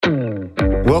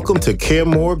Welcome to Care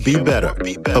More, Be Better,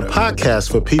 a podcast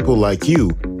for people like you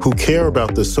who care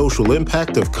about the social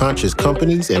impact of conscious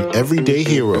companies and everyday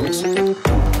heroes.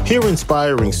 Hear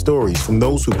inspiring stories from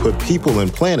those who put people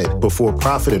and planet before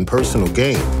profit and personal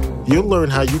gain. You'll learn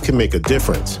how you can make a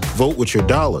difference, vote with your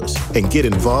dollars, and get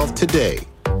involved today.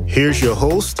 Here's your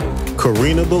host,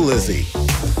 Karina Belizzi.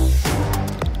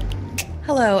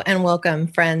 Hello and welcome,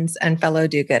 friends and fellow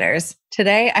do-gooders.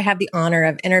 Today, I have the honor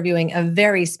of interviewing a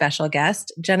very special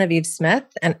guest, Genevieve Smith,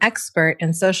 an expert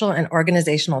in social and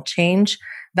organizational change,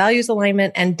 values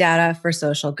alignment, and data for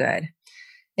social good.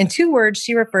 In 2 words,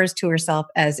 she refers to herself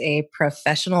as a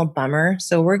professional bummer.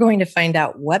 So we're going to find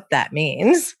out what that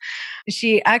means.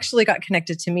 She actually got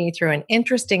connected to me through an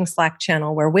interesting Slack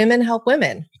channel where women help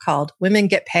women called Women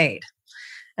Get Paid.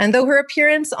 And though her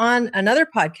appearance on another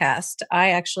podcast,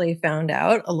 I actually found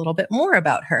out a little bit more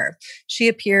about her. She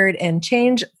appeared in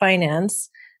Change Finance,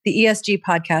 the ESG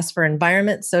podcast for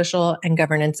environment, social, and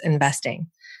governance investing.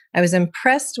 I was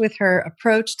impressed with her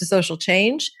approach to social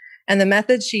change and the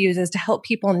methods she uses to help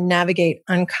people navigate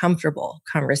uncomfortable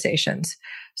conversations.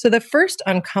 So the first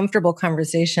uncomfortable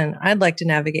conversation I'd like to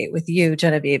navigate with you,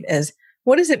 Genevieve, is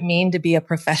what does it mean to be a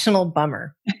professional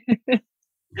bummer?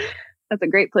 That's a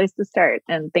great place to start.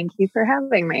 And thank you for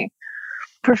having me.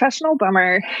 Professional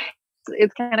bummer,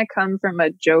 it's kind of come from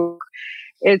a joke.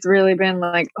 It's really been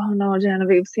like, oh no,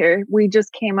 Genevieve's here. We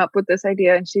just came up with this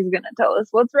idea and she's going to tell us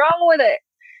what's wrong with it.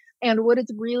 And what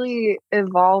it's really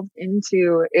evolved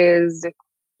into is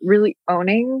really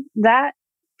owning that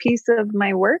piece of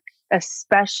my work,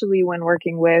 especially when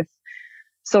working with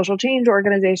social change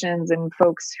organizations and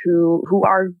folks who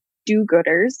are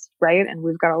do-gooders, right? And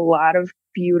we've got a lot of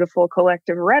beautiful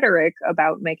collective rhetoric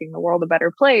about making the world a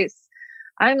better place.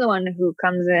 I'm the one who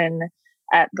comes in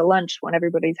at the lunch when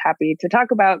everybody's happy to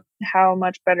talk about how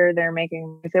much better they're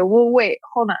making. I say, well, wait,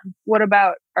 hold on. What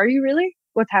about, are you really?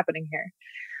 What's happening here?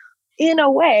 In a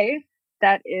way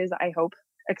that is, I hope,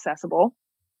 accessible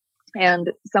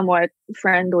and somewhat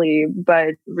friendly,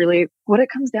 but really what it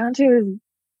comes down to is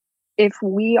if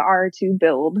we are to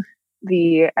build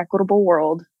the equitable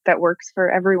world that works for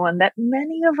everyone that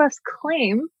many of us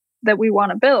claim that we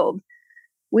want to build,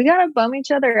 we got to bum each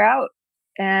other out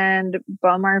and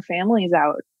bum our families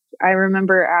out. I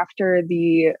remember after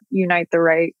the Unite the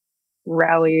Right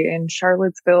rally in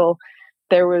Charlottesville,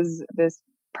 there was this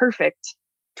perfect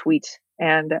tweet,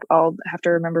 and I'll have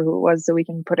to remember who it was so we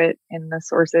can put it in the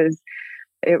sources.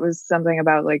 It was something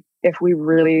about like, if we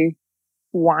really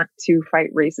want to fight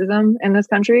racism in this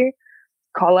country,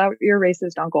 call out your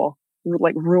racist uncle,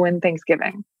 like ruin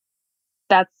Thanksgiving.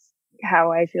 That's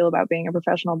how I feel about being a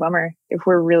professional bummer. If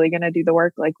we're really going to do the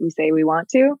work like we say we want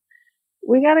to,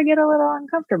 we got to get a little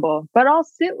uncomfortable. But I'll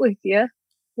sit with you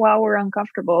while we're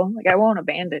uncomfortable. Like I won't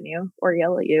abandon you or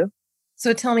yell at you.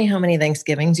 So tell me how many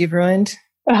Thanksgivings you've ruined.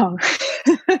 Oh,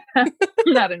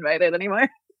 not invited anymore.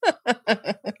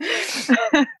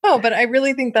 Oh, but I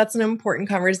really think that's an important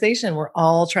conversation. We're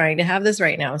all trying to have this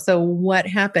right now. So what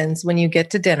happens when you get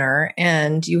to dinner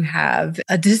and you have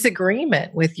a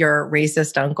disagreement with your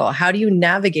racist uncle? How do you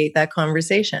navigate that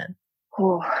conversation?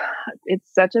 Oh,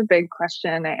 it's such a big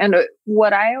question. And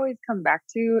what I always come back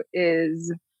to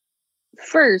is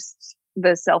first,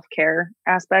 the self-care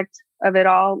aspect of it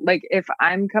all. Like if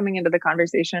I'm coming into the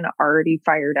conversation already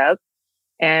fired up,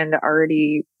 and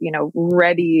already,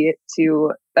 ready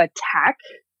to attack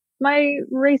my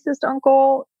racist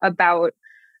uncle about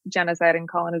genocide and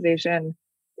colonization.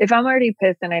 If I'm already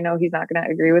pissed and I know he's not going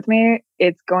to agree with me,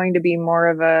 it's going to be more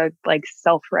of a like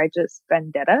self-righteous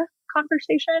vendetta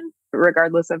conversation,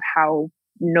 regardless of how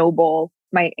noble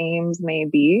my aims may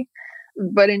be.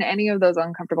 But in any of those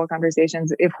uncomfortable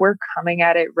conversations, if we're coming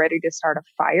at it ready to start a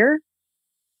fire,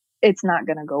 it's not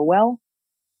going to go well.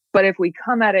 But if we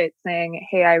come at it saying,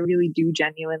 hey, I really do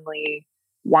genuinely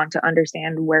want to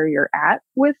understand where you're at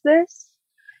with this,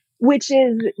 which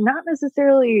is not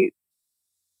necessarily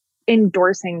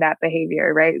endorsing that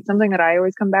behavior, right? It's something that I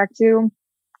always come back to,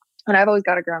 and I've always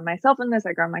got to ground myself in this,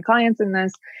 I ground my clients in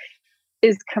this,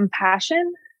 is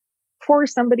compassion for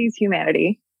somebody's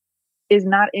humanity is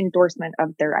not endorsement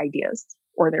of their ideas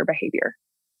or their behavior.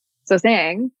 So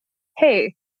saying,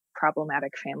 hey,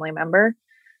 problematic family member,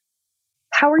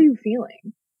 how are you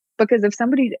feeling? Because if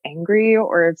somebody's angry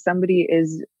or if somebody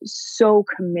is so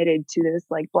committed to this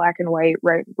like black and white,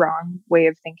 right, wrong way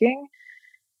of thinking,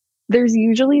 there's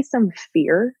usually some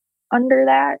fear under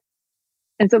that.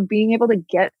 And so being able to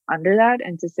get under that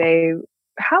and to say,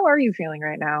 how are you feeling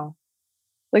right now?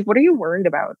 Like, what are you worried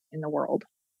about in the world?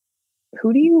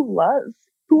 Who do you love?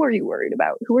 Who are you worried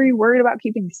about? Who are you worried about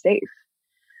keeping safe?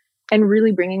 And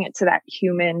really bringing it to that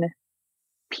human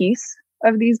piece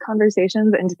of these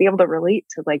conversations and to be able to relate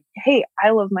to like, hey,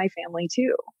 I love my family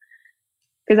too.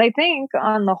 Because I think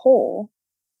on the whole,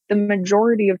 the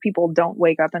majority of people don't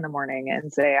wake up in the morning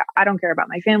and say, I don't care about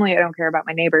my family. I don't care about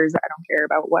my neighbors. I don't care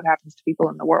about what happens to people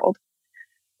in the world.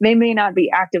 They may not be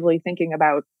actively thinking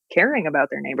about caring about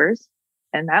their neighbors,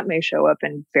 and that may show up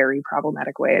in very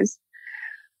problematic ways.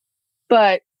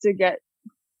 But to get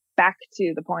back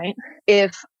to the point,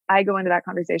 if I go into that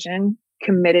conversation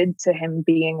committed to him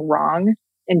being wrong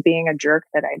and being a jerk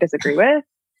that I disagree with,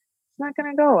 it's not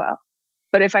going to go well.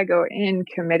 But if I go in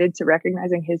committed to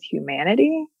recognizing his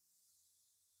humanity,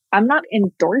 I'm not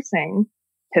endorsing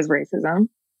his racism,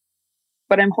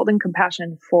 but I'm holding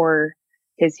compassion for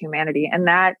his humanity. And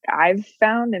that I've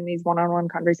found in these one-on-one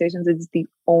conversations is the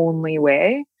only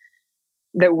way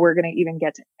that we're going to even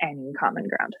get to any common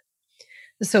ground.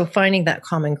 So finding that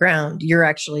common ground, you're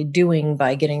actually doing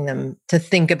by getting them to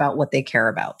think about what they care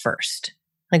about first.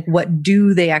 Like, what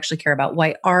do they actually care about?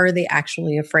 Why are they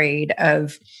actually afraid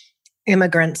of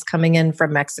immigrants coming in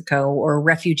from Mexico or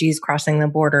refugees crossing the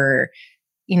border?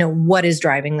 You know, what is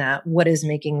driving that? What is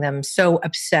making them so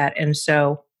upset and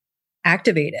so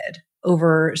activated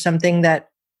over something that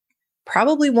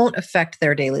probably won't affect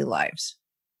their daily lives?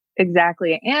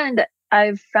 Exactly. And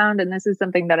I've found, and this is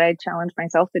something that I challenge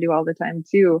myself to do all the time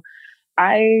too,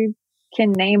 I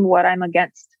can name what I'm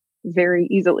against very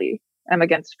easily. I'm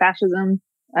against fascism.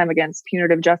 I'm against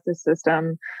punitive justice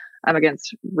system. I'm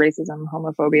against racism,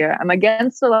 homophobia. I'm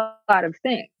against a lot of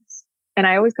things. And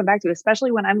I always come back to it,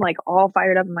 especially when I'm like all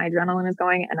fired up and my adrenaline is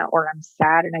going or I'm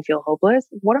sad and I feel hopeless.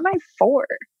 What am I for?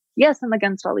 Yes, I'm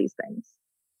against all these things.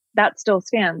 That still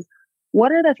stands.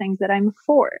 What are the things that I'm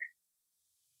for?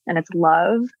 And it's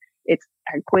love, it's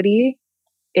equity,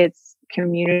 it's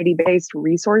community-based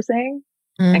resourcing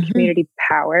and community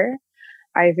power.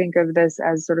 I think of this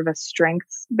as sort of a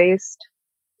strengths-based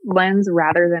lens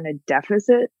rather than a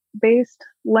deficit-based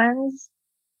lens.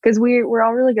 Because we're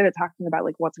all really good at talking about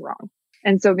like what's wrong.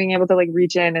 And so being able to like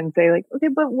reach in and say like, okay,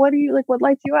 but what do you like, what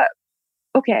lights you up?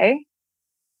 Okay.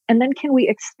 And then can we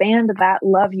expand that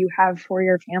love you have for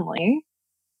your family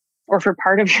or for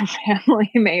part of your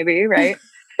family, maybe, right?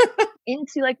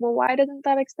 Into like, well, why doesn't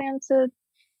that expand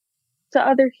to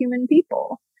other human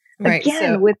people? Right.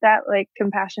 Again, So, with that, like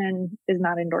compassion is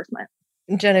not endorsement.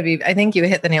 Genevieve, I think you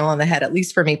hit the nail on the head, at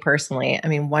least for me personally. I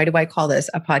mean, why do I call this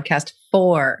a podcast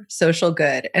for social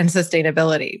good and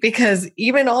sustainability? Because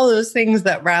even all those things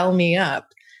that rile me up,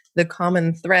 the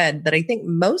common thread that I think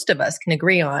most of us can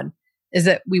agree on is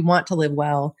that we want to live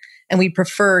well and we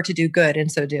prefer to do good in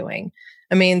so doing.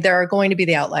 I mean, there are going to be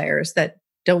the outliers that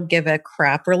don't give a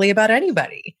crap really about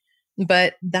anybody,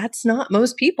 but that's not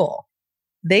most people.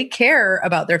 They care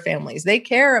about their families. They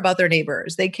care about their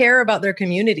neighbors. They care about their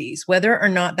communities, whether or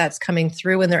not that's coming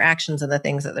through in their actions and the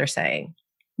things that they're saying.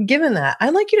 Given that,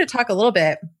 I'd like you to talk a little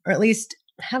bit, or at least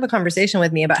have a conversation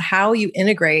with me about how you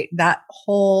integrate that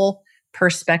whole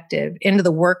perspective into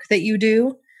the work that you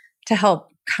do to help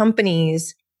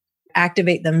companies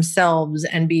activate themselves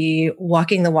and be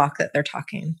walking the walk that they're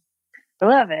talking. I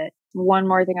love it. One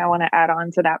more thing I want to add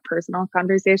on to that personal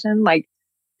conversation, like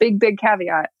big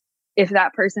caveat. If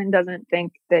that person doesn't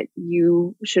think that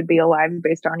you should be alive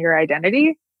based on your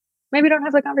identity, maybe don't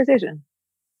have the conversation.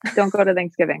 Don't go to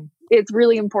Thanksgiving. It's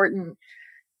really important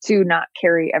to not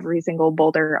carry every single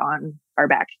boulder on our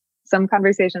back. Some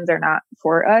conversations are not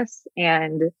for us,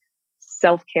 and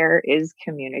self-care is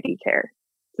community care.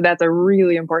 So that's a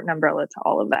really important umbrella to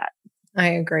all of that. I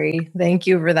agree. Thank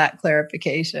you for that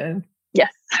clarification.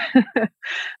 Yes.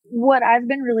 What I've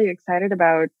been really excited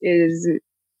about is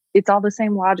it's all the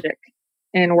same logic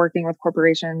in working with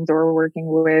corporations or working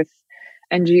with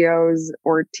NGOs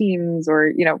or teams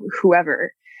or, you know,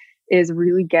 whoever, is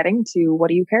really getting to what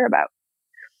do you care about?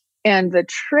 And the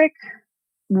trick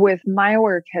with my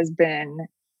work has been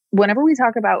whenever we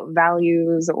talk about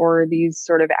values or these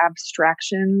sort of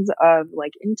abstractions of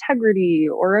like integrity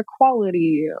or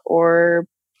equality or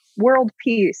world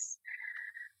peace,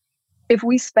 if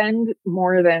we spend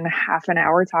more than half an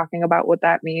hour talking about what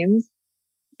that means,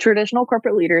 traditional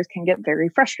corporate leaders can get very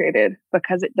frustrated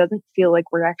because it doesn't feel like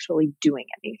we're actually doing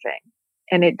anything.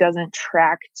 And it doesn't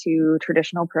track to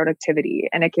traditional productivity.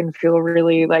 And it can feel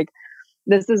really like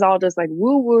this is all just like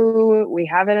woo woo. We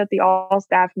have it at the all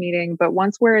staff meeting. But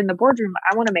once we're in the boardroom,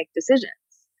 I want to make decisions.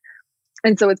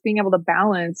 And so it's being able to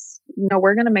balance, you know,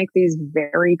 we're going to make these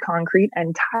very concrete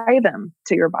and tie them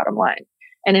to your bottom line.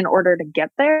 And in order to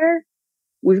get there,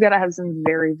 we've got to have some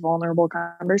very vulnerable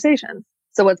conversations.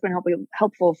 So what's been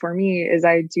helpful for me is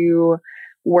I do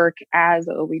work as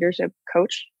a leadership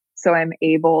coach. So I'm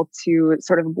able to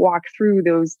sort of walk through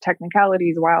those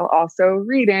technicalities while also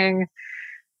reading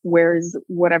where's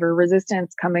whatever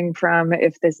resistance coming from.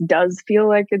 If this does feel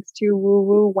like it's too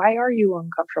woo-woo, why are you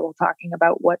uncomfortable talking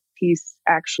about what peace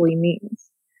actually means?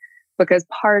 Because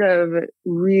part of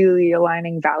really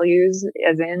aligning values,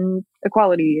 as in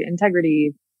equality,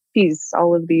 integrity, peace,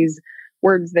 all of these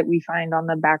words that we find on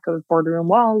the back of boardroom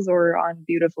walls or on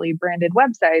beautifully branded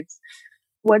websites,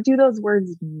 what do those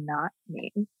words not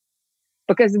mean?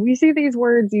 Because we see these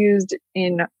words used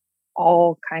in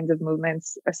all kinds of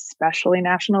movements, especially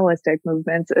nationalistic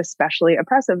movements, especially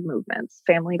oppressive movements,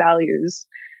 family values,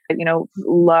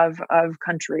 love of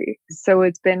country. So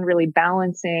it's been really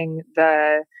balancing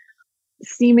the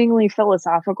seemingly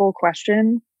philosophical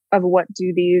question of what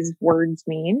do these words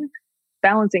mean,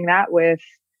 balancing that with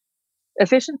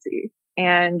efficiency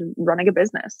and running a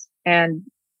business and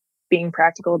being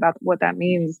practical about what that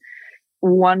means.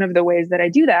 One of the ways that I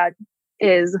do that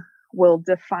is we'll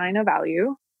define a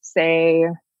value, say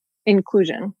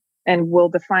inclusion, and we'll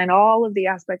define all of the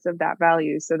aspects of that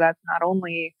value. So that's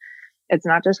it's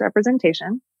not just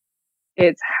representation.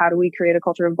 It's how do we create a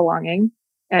culture of belonging?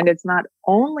 And it's not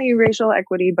only racial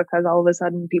equity, because all of a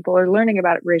sudden people are learning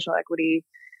about racial equity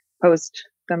post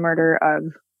the murder of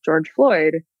George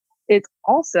Floyd. It's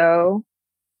also,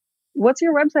 what's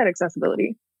your website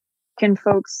accessibility? Can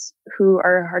folks who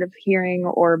are hard of hearing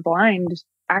or blind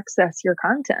access your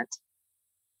content?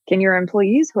 Can your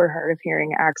employees who are hard of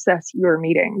hearing access your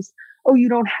meetings? Oh, you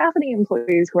don't have any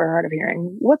employees who are hard of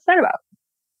hearing. What's that about?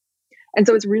 And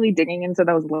so it's really digging into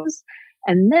those lists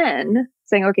and then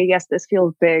saying, okay, yes, this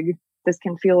feels big. This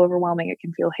can feel overwhelming. It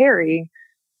can feel hairy.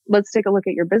 Let's take a look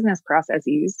at your business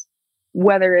processes,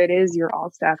 whether it is your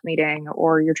all staff meeting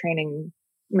or your training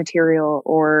material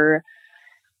or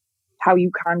how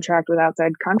you contract with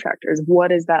outside contractors.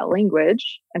 What is that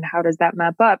language and how does that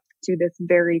map up to this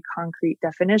very concrete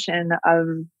definition of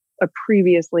a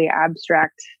previously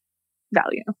abstract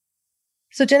value?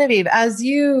 So Genevieve, as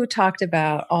you talked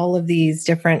about all of these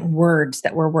different words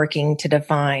that we're working to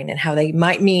define and how they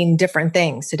might mean different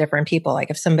things to different people, like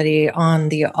if somebody on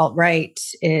the alt-right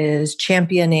is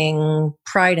championing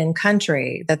pride in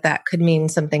country, that could mean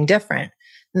something different.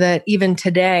 That even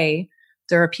today,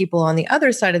 there are people on the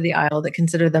other side of the aisle that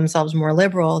consider themselves more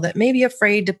liberal that may be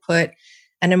afraid to put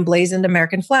an emblazoned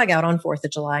American flag out on 4th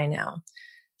of July now.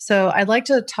 So I'd like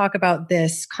to talk about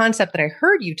this concept that I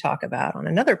heard you talk about on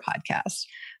another podcast,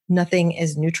 nothing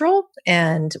is neutral,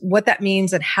 and what that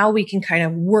means and how we can kind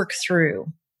of work through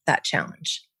that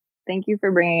challenge. Thank you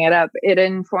for bringing it up. It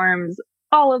informs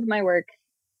all of my work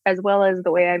as well as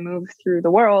the way I move through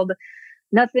the world.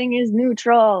 Nothing is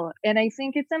neutral. And I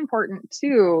think it's important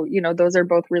too, those are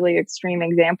both really extreme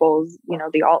examples,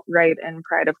 the alt-right and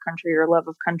pride of country or love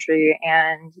of country,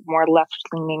 and more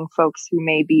left-leaning folks who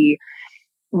may be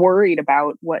worried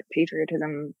about what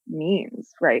patriotism means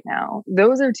right now.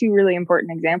 Those are two really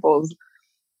important examples.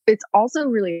 It's also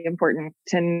really important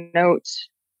to note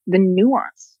the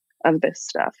nuance of this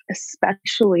stuff,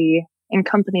 especially in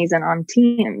companies and on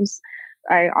teams.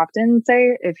 I often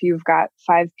say if you've got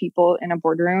 5 people in a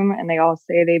boardroom and they all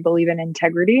say they believe in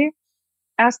integrity,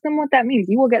 ask them what that means.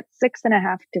 You will get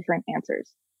 6.5 different answers.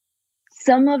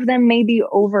 Some of them may be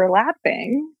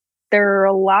overlapping. There are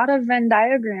a lot of Venn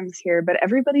diagrams here, but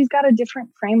everybody's got a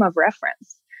different frame of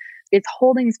reference. It's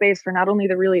holding space for not only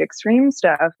the really extreme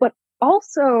stuff, but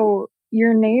also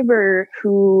your neighbor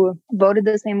who voted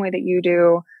the same way that you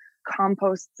do,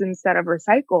 composts instead of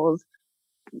recycles.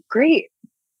 Great.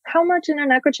 How much in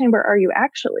an echo chamber are you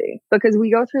actually? Because we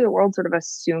go through the world sort of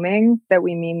assuming that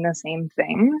we mean the same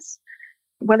things,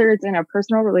 whether it's in a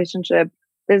personal relationship,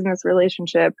 business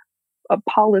relationship, a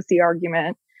policy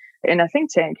argument, in a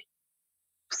think tank.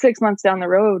 6 months down the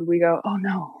road, we go, oh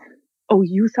no. Oh,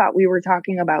 you thought we were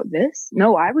talking about this?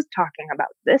 No, I was talking about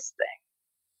this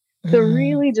thing. So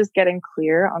really just getting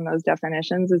clear on those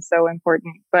definitions is so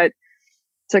important. But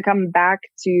to come back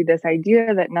to this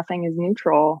idea that nothing is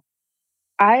neutral,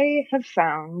 I have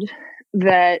found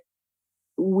that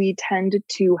we tend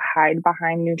to hide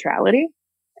behind neutrality,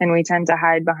 and we tend to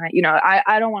hide behind,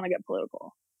 I don't want to get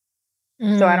political.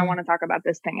 So I don't want to talk about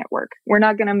this thing at work. We're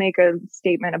not going to make a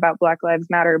statement about Black Lives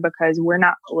Matter because we're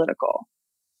not political.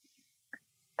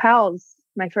 Pals,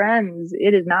 my friends,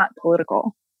 it is not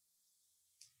political.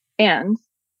 And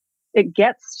it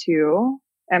gets to,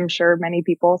 I'm sure many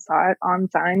people saw it on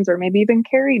signs or maybe even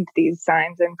carried these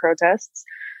signs in protests.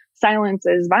 Silence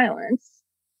is violence.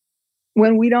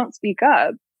 When we don't speak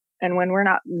up and when we're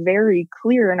not very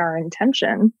clear in our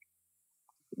intention,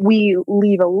 we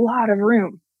leave a lot of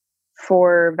room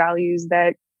for values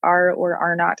that are or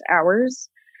are not ours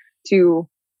to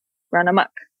run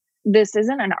amok. This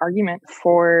isn't an argument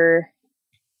for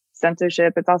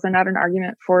censorship. It's also not an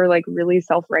argument for like really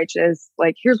self-righteous,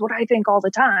 like, here's what I think all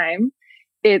the time.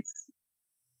 It's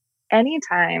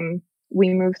anytime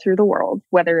we move through the world,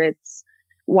 whether it's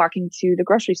walking to the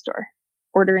grocery store,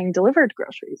 ordering delivered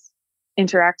groceries,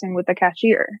 interacting with the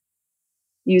cashier,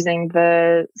 using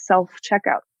the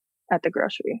self-checkout at the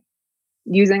grocery,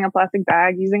 using a plastic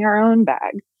bag, using our own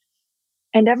bag,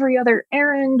 and every other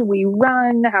errand we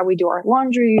run, how we do our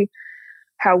laundry,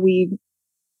 how we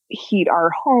heat our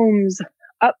homes,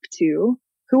 up to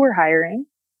who we're hiring,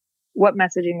 what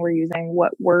messaging we're using,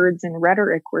 what words and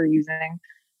rhetoric we're using.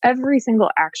 Every single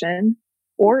action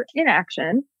or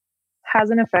inaction has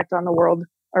an effect on the world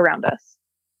around us.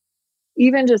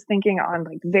 Even just thinking on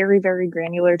like very, very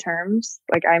granular terms,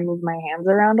 like I move my hands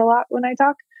around a lot when I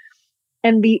talk,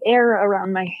 and the air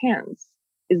around my hands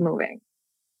is moving.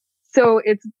 So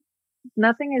it's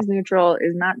nothing is neutral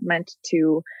is not meant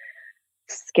to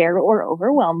scare or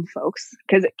overwhelm folks,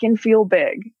 because it can feel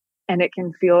big and it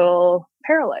can feel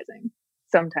paralyzing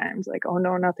sometimes. Like, oh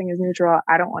no, nothing is neutral.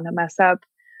 I don't want to mess up.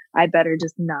 I better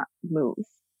just not move.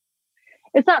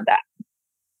 It's not that.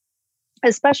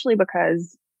 Especially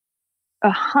because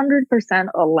 100%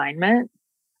 alignment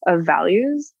of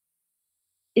values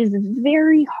is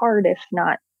very hard, if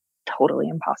not totally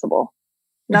impossible.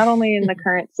 Not only in the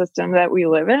current system that we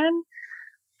live in,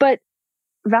 but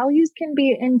values can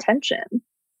be in tension.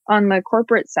 On the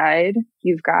corporate side,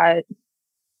 you've got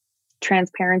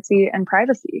transparency and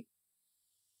privacy.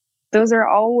 Those are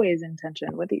always in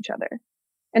tension with each other.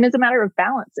 And it's a matter of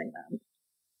balancing them.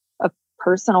 A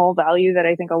personal value that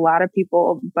I think a lot of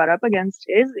people butt up against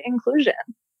is inclusion.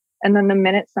 And then the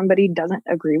minute somebody doesn't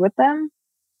agree with them,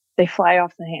 they fly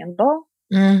off the handle.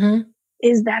 Mm-hmm.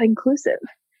 Is that inclusive?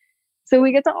 So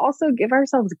we get to also give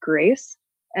ourselves grace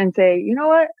and say, you know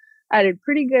what? I did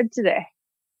pretty good today.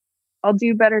 I'll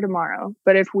do better tomorrow.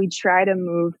 But if we try to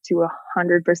move to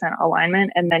 100%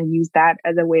 alignment and then use that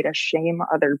as a way to shame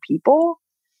other people,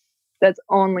 that's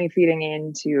only feeding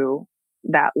into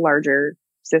that larger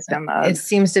system of... It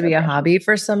seems to be a hobby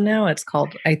for some now. It's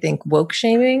called, I think, woke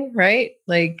shaming, right?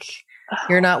 Like,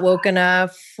 you're not woke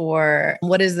enough, or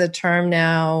what is the term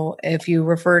now? If you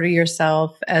refer to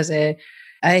yourself as a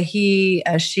he,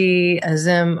 a she, a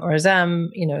zim, or a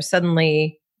them,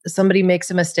 suddenly somebody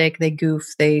makes a mistake, they goof,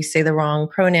 they say the wrong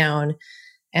pronoun,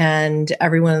 and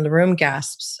everyone in the room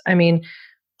gasps. I mean,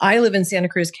 I live in Santa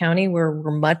Cruz County, where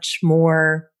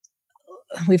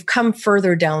we've come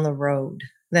further down the road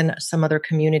than some other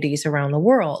communities around the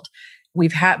world.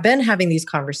 We've been having these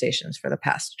conversations for the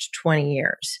past 20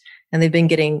 years, and they've been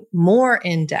getting more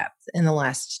in depth in the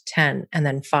last 10, and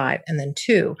then 5, and then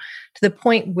 2, to the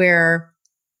point where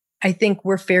I think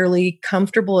we're fairly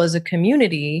comfortable as a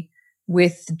community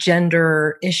with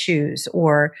gender issues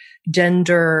or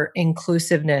gender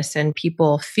inclusiveness and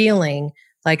people feeling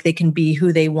like they can be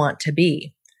who they want to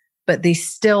be. But they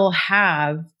still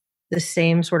have the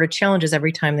same sort of challenges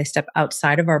every time they step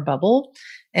outside of our bubble.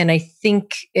 And I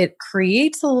think it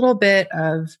creates a little bit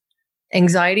of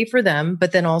anxiety for them,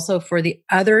 but then also for the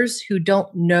others who don't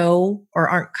know or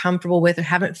aren't comfortable with or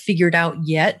haven't figured out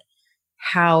yet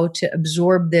how to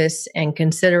absorb this and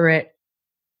consider it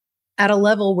at a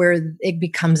level where it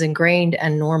becomes ingrained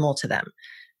and normal to them.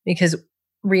 Because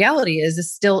reality is, it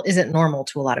still isn't normal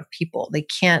to a lot of people. They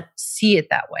can't see it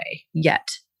that way yet.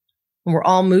 And we're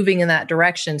all moving in that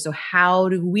direction. So how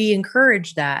do we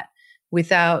encourage that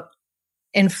without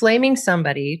inflaming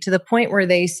somebody to the point where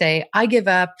they say, I give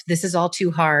up, this is all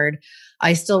too hard.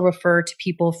 I still refer to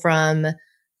people from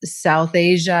South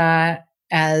Asia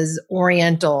as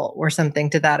Oriental or something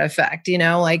to that effect.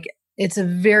 Like, it's a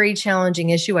very challenging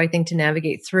issue, I think, to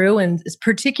navigate through, and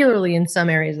particularly in some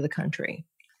areas of the country.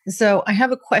 So I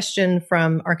have a question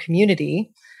from our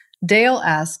community. Dale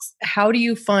asks, how do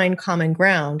you find common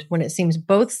ground when it seems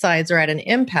both sides are at an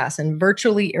impasse and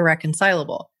virtually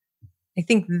irreconcilable? I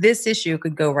think this issue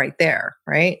could go right there,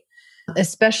 right?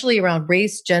 Especially around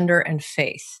race, gender, and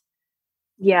faith.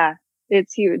 Yeah,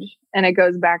 it's huge. And it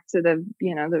goes back to the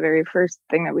very first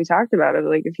thing that we talked about of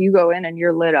like, if you go in and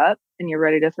you're lit up and you're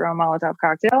ready to throw a Molotov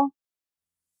cocktail,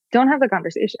 don't have the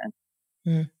conversation.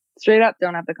 Straight up,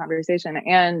 don't have the conversation.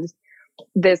 And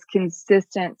this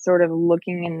consistent sort of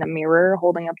looking in the mirror,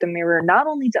 holding up the mirror, not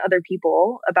only to other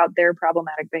people about their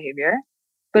problematic behavior,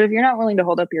 but if you're not willing to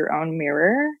hold up your own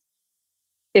mirror,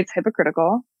 it's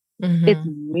hypocritical, it's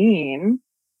mean,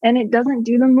 and it doesn't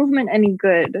do the movement any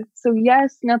good. So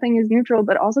yes, nothing is neutral,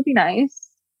 but also be nice.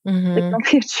 Like,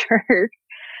 don't be a jerk.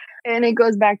 And it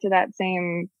goes back to that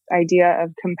same idea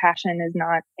of compassion is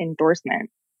not endorsement.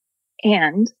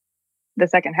 And the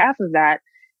second half of that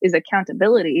is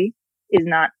accountability is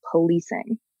not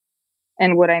policing.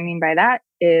 And what I mean by that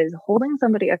is holding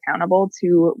somebody accountable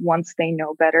to once they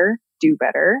know better, do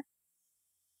better,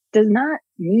 does not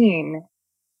mean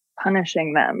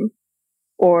punishing them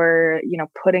or,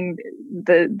 putting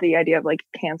the idea of like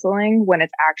canceling when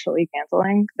it's actually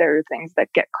canceling. There are things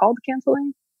that get called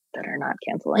canceling that are not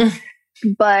canceling,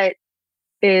 but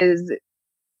is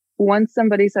once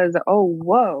somebody says, oh,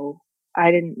 whoa,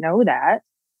 I didn't know that,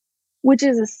 which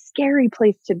is a scary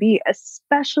place to be,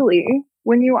 especially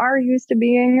when you are used to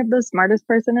being the smartest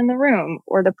person in the room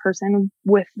or the person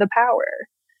with the power.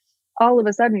 All of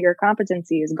a sudden, your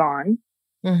competency is gone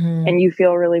and you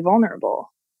feel really vulnerable.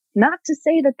 Not to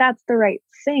say that that's the right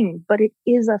thing, but it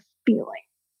is a feeling.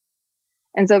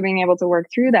 And so being able to work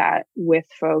through that with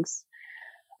folks,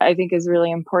 I think is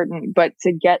really important. But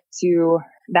to get to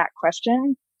that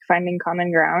question, finding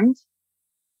common ground,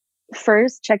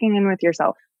 first checking in with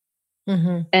yourself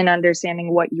and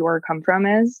understanding what your come from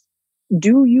is.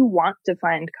 Do you want to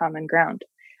find common ground?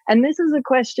 And this is a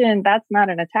question that's not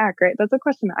an attack, right? That's a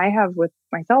question I have with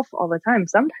myself all the time.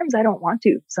 Sometimes I don't want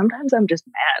to. Sometimes I'm just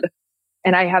mad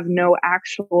and I have no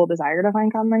actual desire to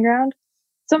find common ground.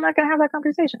 So I'm not going to have that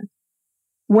conversation.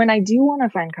 When I do want to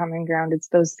find common ground, it's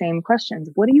those same questions.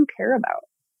 What do you care about?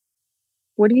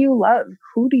 What do you love?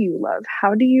 Who do you love?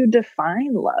 How do you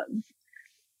define love?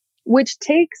 Which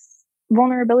takes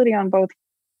vulnerability on both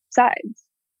sides.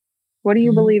 What do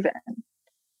you believe in?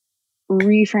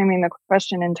 Reframing the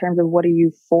question in terms of what are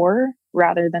you for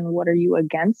rather than what are you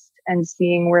against, and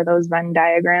seeing where those Venn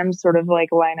diagrams sort of like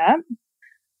line up.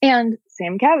 And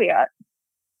same caveat,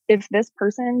 if this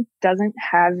person doesn't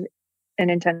have an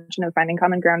intention of finding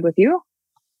common ground with you,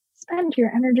 spend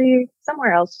your energy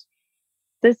somewhere else.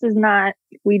 This is not,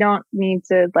 we don't need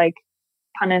to like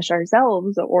punish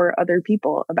ourselves or other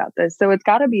people about this. So it's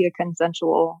got to be a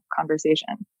consensual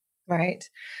conversation. Right.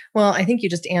 Well, I think you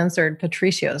just answered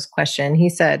Patricio's question. He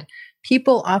said,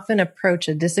 people often approach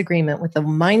a disagreement with the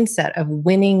mindset of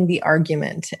winning the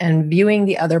argument and viewing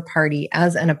the other party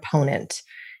as an opponent.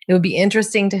 It would be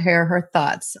interesting to hear her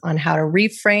thoughts on how to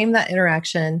reframe that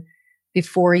interaction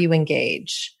before you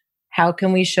engage. How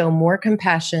can we show more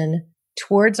compassion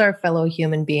towards our fellow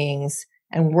human beings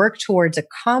and work towards a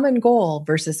common goal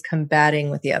versus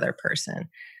combating with the other person?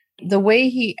 The way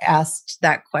he asked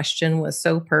that question was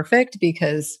so perfect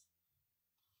because,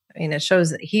 it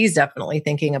shows that he's definitely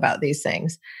thinking about these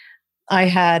things. I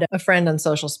had a friend on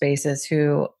social spaces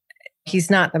who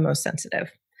he's not the most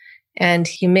sensitive, and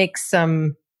he makes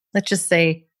some, let's just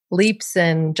say, leaps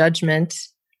in judgment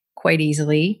quite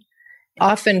easily,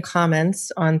 often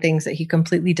comments on things that he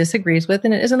completely disagrees with,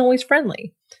 and it isn't always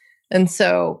friendly. And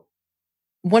so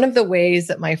one of the ways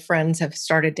that my friends have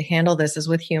started to handle this is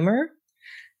with humor.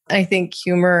 I think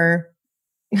humor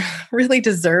really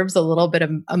deserves a little bit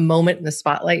of a moment in the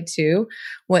spotlight too.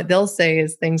 What they'll say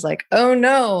is things like, oh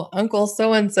no, Uncle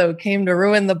so-and-so came to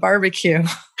ruin the barbecue.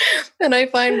 And I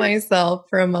find myself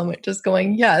for a moment just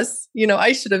going, yes,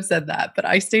 I should have said that, but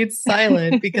I stayed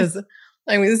silent because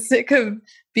I was sick of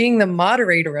being the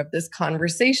moderator of this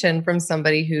conversation from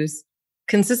somebody who's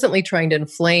consistently trying to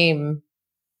inflame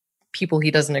people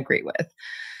he doesn't agree with.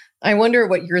 I wonder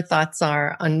what your thoughts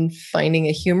are on finding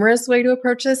a humorous way to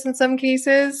approach this in some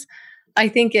cases. I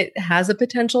think it has a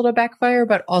potential to backfire,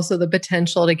 but also the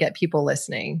potential to get people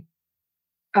listening.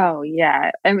 Oh,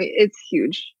 yeah. I mean, it's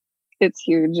huge. It's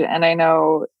huge. And I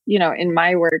know, in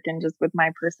my work and just with my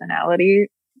personality,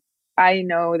 I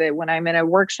know that when I'm in a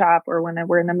workshop or when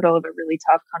we're in the middle of a really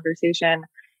tough conversation,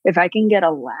 if I can get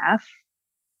a laugh,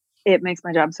 it makes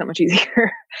my job so much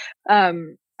easier.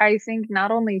 I think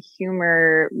not only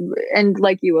humor, and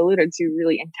like you alluded to,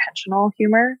 really intentional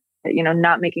humor,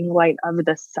 not making light of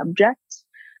the subject,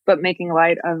 but making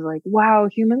light of like, wow,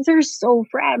 humans are so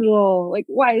fragile. Like,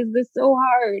 why is this so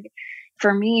hard?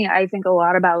 For me, I think a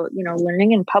lot about,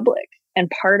 learning in public,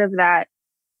 and part of that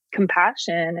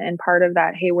compassion and part of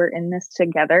that, hey, we're in this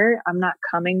together. I'm not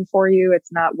coming for you.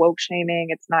 It's not woke shaming.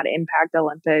 It's not Impact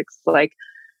Olympics. Like,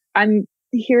 I'm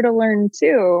here to learn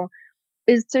too,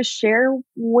 is to share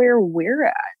where we're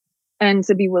at and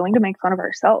to be willing to make fun of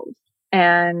ourselves.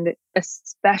 And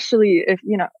especially if,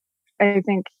 I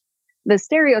think the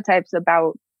stereotypes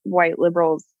about white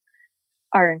liberals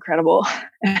are incredible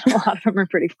and a lot of them are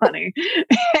pretty funny.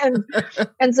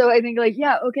 and so I think like,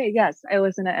 yeah, okay, yes, I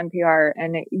listen to NPR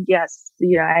and yes,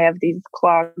 I have these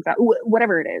clogs,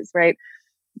 whatever it is, right?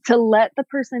 To let the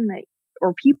person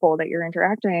or people that you're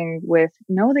interacting with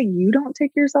know that you don't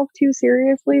take yourself too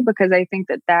seriously, because I think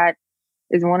that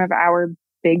is one of our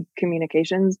big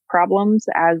communications problems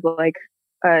as like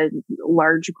a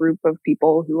large group of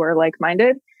people who are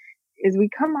like-minded, is we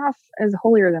come off as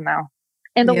holier than thou.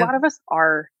 And a lot of us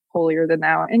are holier than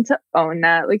thou. And to own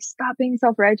that, like, stop being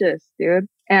self-righteous, dude.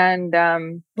 And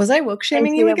was I woke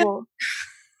shaming you again?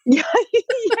 Yeah,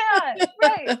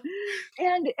 right.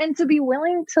 And to be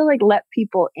willing to like let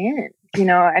people in, you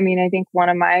know, I mean, I think one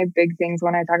of my big things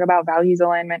when I talk about values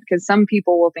alignment, because some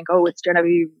people will think, oh, it's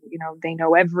Genevieve, you know, they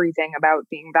know everything about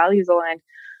being values aligned.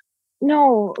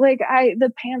 No, like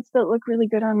the pants that look really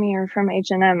good on me are from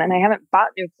H&M, and I haven't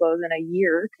bought new clothes in a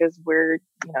year because we're,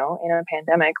 you know, in a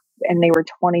pandemic, and they were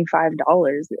 $25.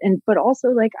 But also,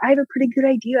 like, I have a pretty good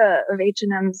idea of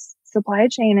H&M's supply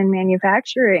chain and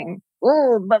manufacturing.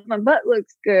 Oh, but my butt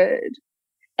looks good.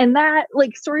 And that,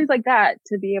 like, stories like that,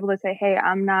 to be able to say, hey,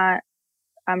 I'm not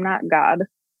God,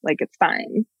 like, it's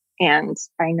fine. And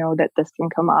I know that this can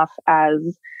come off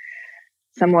as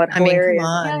somewhat hilarious.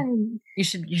 I mean, come on. You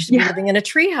should be living in a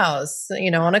treehouse,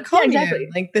 you know, on a commune. Yeah, exactly.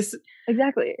 Like this.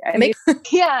 Exactly. I mean,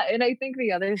 yeah. And I think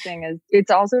the other thing is it's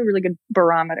also a really good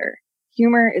barometer.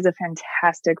 Humor is a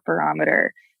fantastic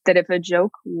barometer that if a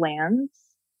joke lands,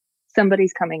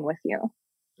 somebody's coming with you.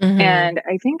 Mm-hmm. And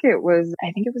I think it was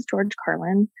George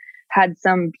Carlin had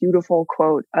some beautiful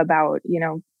quote about, you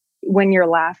know, when you're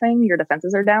laughing, your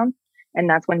defenses are down, and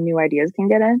that's when new ideas can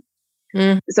get in.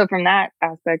 So from that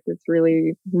aspect, it's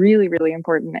really, really, really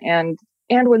important. And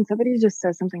when somebody just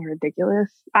says something ridiculous,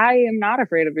 I am not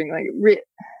afraid of being like,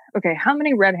 okay, how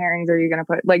many red herrings are you going to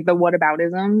put? Like the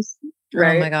whataboutisms,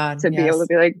 right? Oh my God. To be able to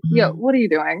be like, yo, what are you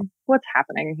doing? What's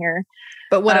happening here?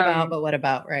 But what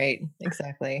about, right?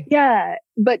 Exactly. Yeah.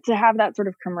 But to have that sort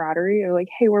of camaraderie of like,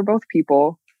 hey, we're both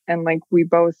people. And like, we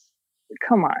both,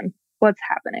 come on, what's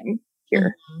happening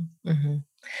here? Mm-hmm. Mm-hmm.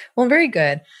 Well, very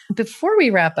good. Before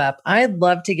we wrap up, I'd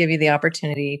love to give you the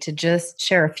opportunity to just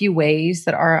share a few ways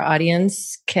that our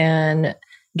audience can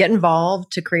get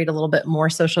involved to create a little bit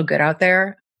more social good out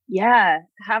there. Yeah.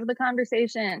 Have the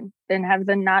conversation and have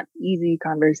the not easy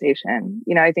conversation.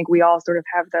 You know, I think we all sort of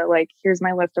have the, like, here's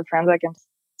my list of friends I can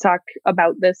talk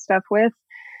about this stuff with.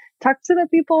 Talk to the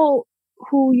people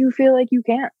who you feel like you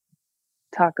can't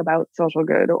talk about social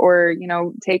good, or, you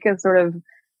know, take a sort of,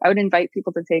 I would invite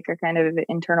people to take a kind of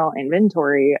internal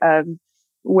inventory of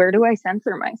where do I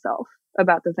censor myself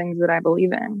about the things that I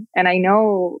believe in? And I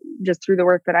know just through the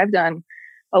work that I've done,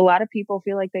 a lot of people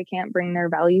feel like they can't bring their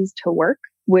values to work,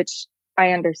 which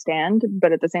I understand,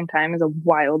 but at the same time is a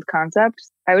wild concept.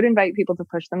 I would invite people to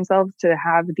push themselves to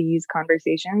have these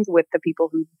conversations with the people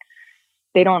who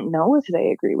they don't know if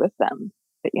they agree with them.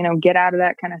 But, you know, get out of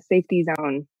that kind of safety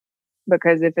zone,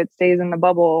 because if it stays in the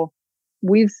bubble,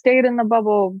 we've stayed in the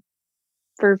bubble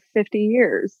for 50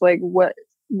 years. Like what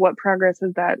progress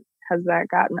has that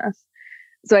gotten us?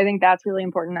 So I think that's really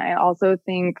important. I also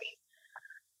think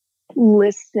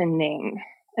listening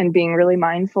and being really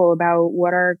mindful about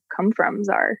what our come froms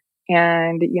are.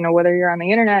 And, you know, whether you're on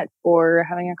the internet or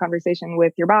having a conversation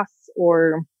with your boss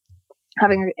or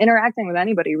interacting with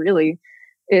anybody really,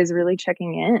 is really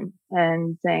checking in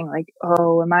and saying like,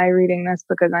 oh, am I reading this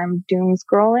because I'm doom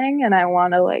scrolling and I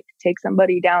want to like take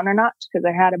somebody down a notch because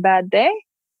I had a bad day?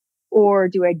 Or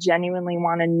do I genuinely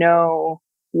want to know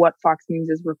what Fox News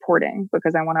is reporting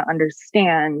because I want to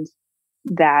understand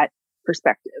that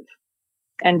perspective?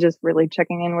 And just really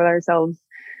checking in with ourselves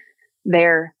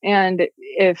there. And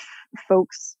if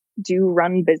folks do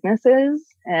run businesses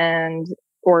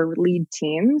or lead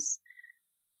teams,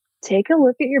 take a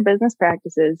look at your business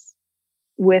practices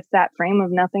with that frame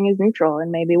of nothing is neutral. And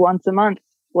maybe once a month,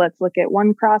 let's look at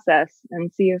one process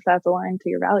and see if that's aligned to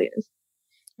your values.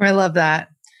 I love that.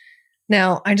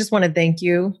 Now, I just want to thank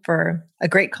you for a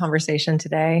great conversation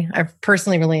today. I've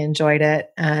personally really enjoyed it,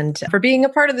 and for being a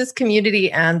part of this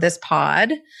community and this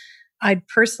pod. I'd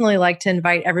personally like to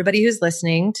invite everybody who's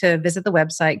listening to visit the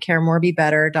website,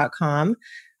 caremorebebetter.com.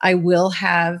 I will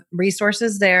have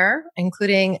resources there,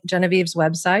 including Genevieve's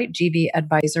website, GV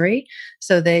Advisory,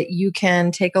 so that you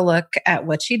can take a look at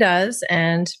what she does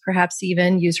and perhaps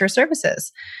even use her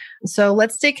services. So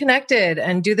let's stay connected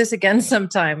and do this again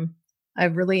sometime.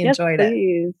 I've really enjoyed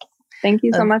it. Thank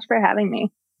you so much for having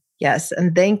me. Yes.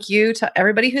 And thank you to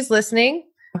everybody who's listening.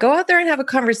 Go out there and have a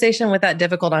conversation with that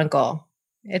difficult uncle.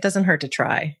 It doesn't hurt to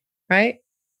try, right?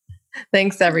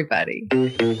 Thanks, everybody.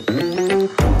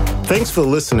 Thanks for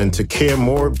listening to Care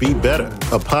More, Be Better,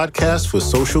 a podcast for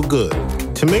social good.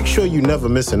 To make sure you never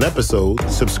miss an episode,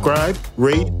 subscribe,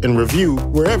 rate, and review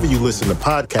wherever you listen to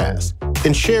podcasts.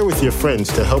 And share with your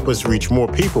friends to help us reach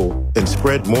more people and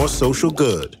spread more social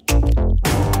good.